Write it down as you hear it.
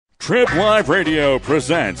Trip Live Radio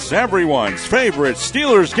presents everyone's favorite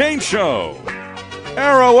Steelers game show.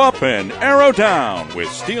 Arrow Up and Arrow Down with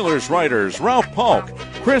Steelers writers Ralph Polk,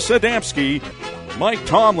 Chris Adamski. Mike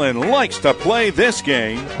Tomlin likes to play this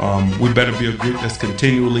game. We better be a group that's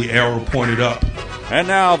continually arrow pointed up. And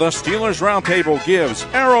now the Steelers Roundtable gives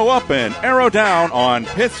Arrow Up and Arrow Down on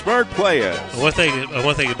Pittsburgh players. One thing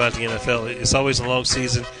about the NFL, it's always a long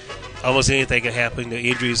season. Almost anything can happen. The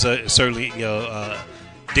injuries certainly,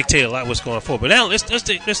 dictate a lot what's going forward. But now let's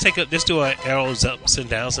do our arrows ups and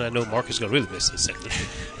downs. And I know Mark is going to really miss this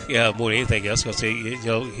segment. More than anything else, because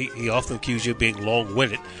he often accuses you of being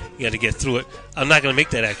long-winded. You got to get through it. I'm not going to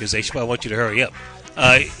make that accusation, but I want you to hurry up.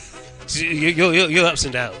 Your ups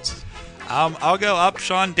and downs. I'll go up,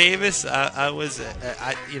 Sean Davis. I was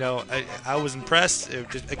impressed.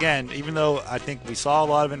 Again, even though I think we saw a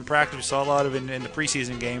lot of it in practice, we saw a lot of it in the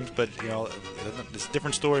preseason games, but it's a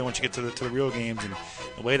different story once you get to the real games. And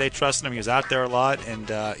the way they trusted him, he was out there a lot, and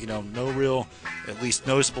no real, at least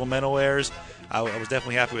noticeable mental errors. I was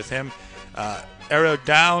definitely happy with him. Arrow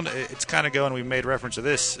down, it's kind of going. We made reference to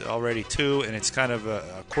this already too, and it's kind of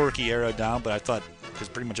a quirky arrow down. But I thought because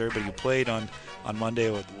pretty much everybody who played on Monday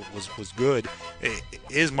was good.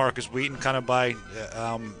 Is Marcus Wheaton kind of by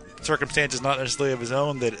circumstances not necessarily of his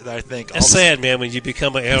own that I think that's sad, man, when you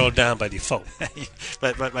become an arrow down by default.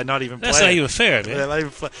 but by not even playing. That's not even fair,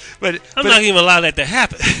 man. But I'm not even allowed that to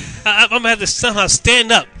happen. I'm gonna have to somehow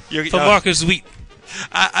stand up for Marcus Wheaton.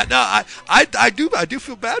 I do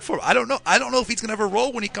feel bad for him. I don't know if he's gonna ever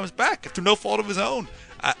roll when he comes back through no fault of his own.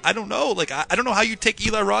 I don't know. I don't know how you take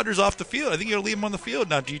Eli Rogers off the field. I think you'll leave him on the field.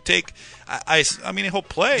 Now, do you take? I mean, he'll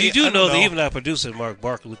play. You do know that even our producer Mark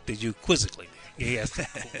Barker looked at you quizzically. Yes.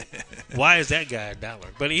 Why is that guy $1?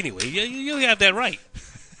 But anyway, you have that right.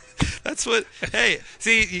 That's what. Hey,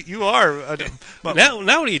 see, you are. Now what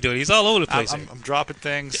are you doing? He's all over the place. I'm dropping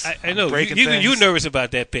things. I know. Breaking things. You're nervous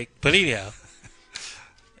about that pick, but anyhow.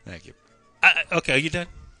 Thank you. Okay, are you done?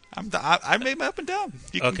 I made my up and down.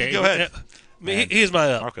 You go ahead. Here's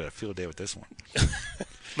my up. Mark had a field day with this one.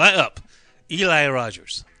 My up, Eli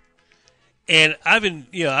Rogers. And I've been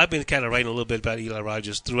kind of writing a little bit about Eli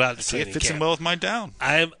Rogers throughout the training camp. It fits in well with my down.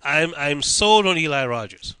 I'm sold on Eli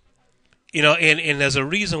Rogers. And there's a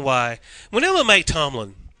reason why. Whenever Mike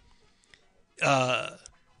Tomlin has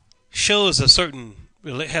a certain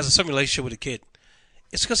relationship with a kid,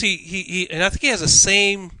 it's because he and I think he has the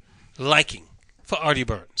same liking for Artie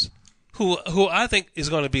Burns, who I think is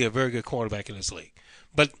going to be a very good cornerback in this league.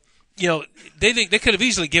 But they think they could have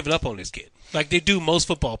easily given up on this kid, like they do most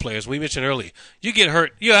football players. We mentioned earlier, you get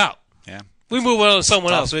hurt, you're out. Yeah, we move on to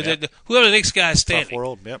someone else. Yeah. Whoever the next guy is standing. Tough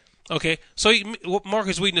world. Yep. Okay, so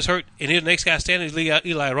Marcus Wheaton is hurt, and the next guy standing is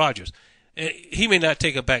Eli Rogers. He may not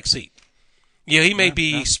take a back seat. He may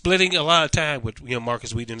be splitting a lot of time with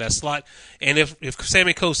Marcus Wheaton in that slot, and if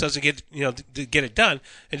Sammy Coates doesn't get it done,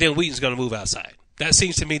 and then Wheaton's going to move outside. That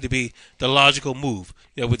seems to me to be the logical move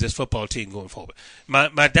with this football team going forward.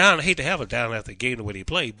 My down, I hate to have a down after the game the way he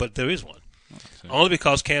played, but there is one. Only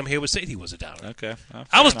because Cam Hayward said he was a downer. Okay.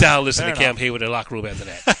 I was down listening to Cam Hayward in the locker room after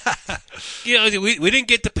that. We didn't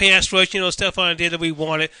get the pass rush, Stephon did that we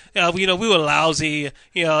wanted. We were lousy.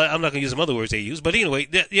 I'm not going to use some other words they use, but anyway,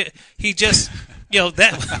 he just,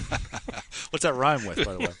 that. What's that rhyme with,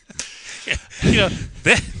 by the way?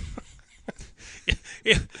 That.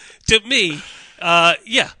 To me,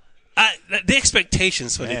 the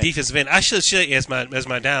expectations for the defensive end, I should say as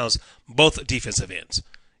my downs, both defensive ends.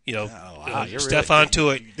 Stephon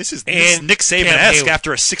Tuitt. This is Nick Saban-esque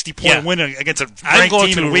after a 60-point win against a ranked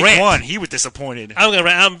team in Week 1. He was disappointed.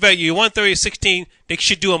 I'm betting you 130-16. They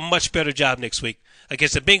should do a much better job next week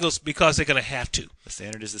against the Bengals because they're going to have to. The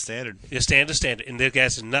standard is the standard. The standard, and their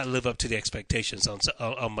guys did not live up to the expectations on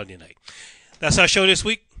Monday night. That's our show this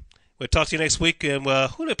week. We'll talk to you next week. And who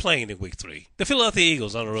are they playing in Week 3? The Philadelphia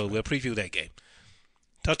Eagles on the road. We'll preview that game.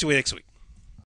 Talk to you next week.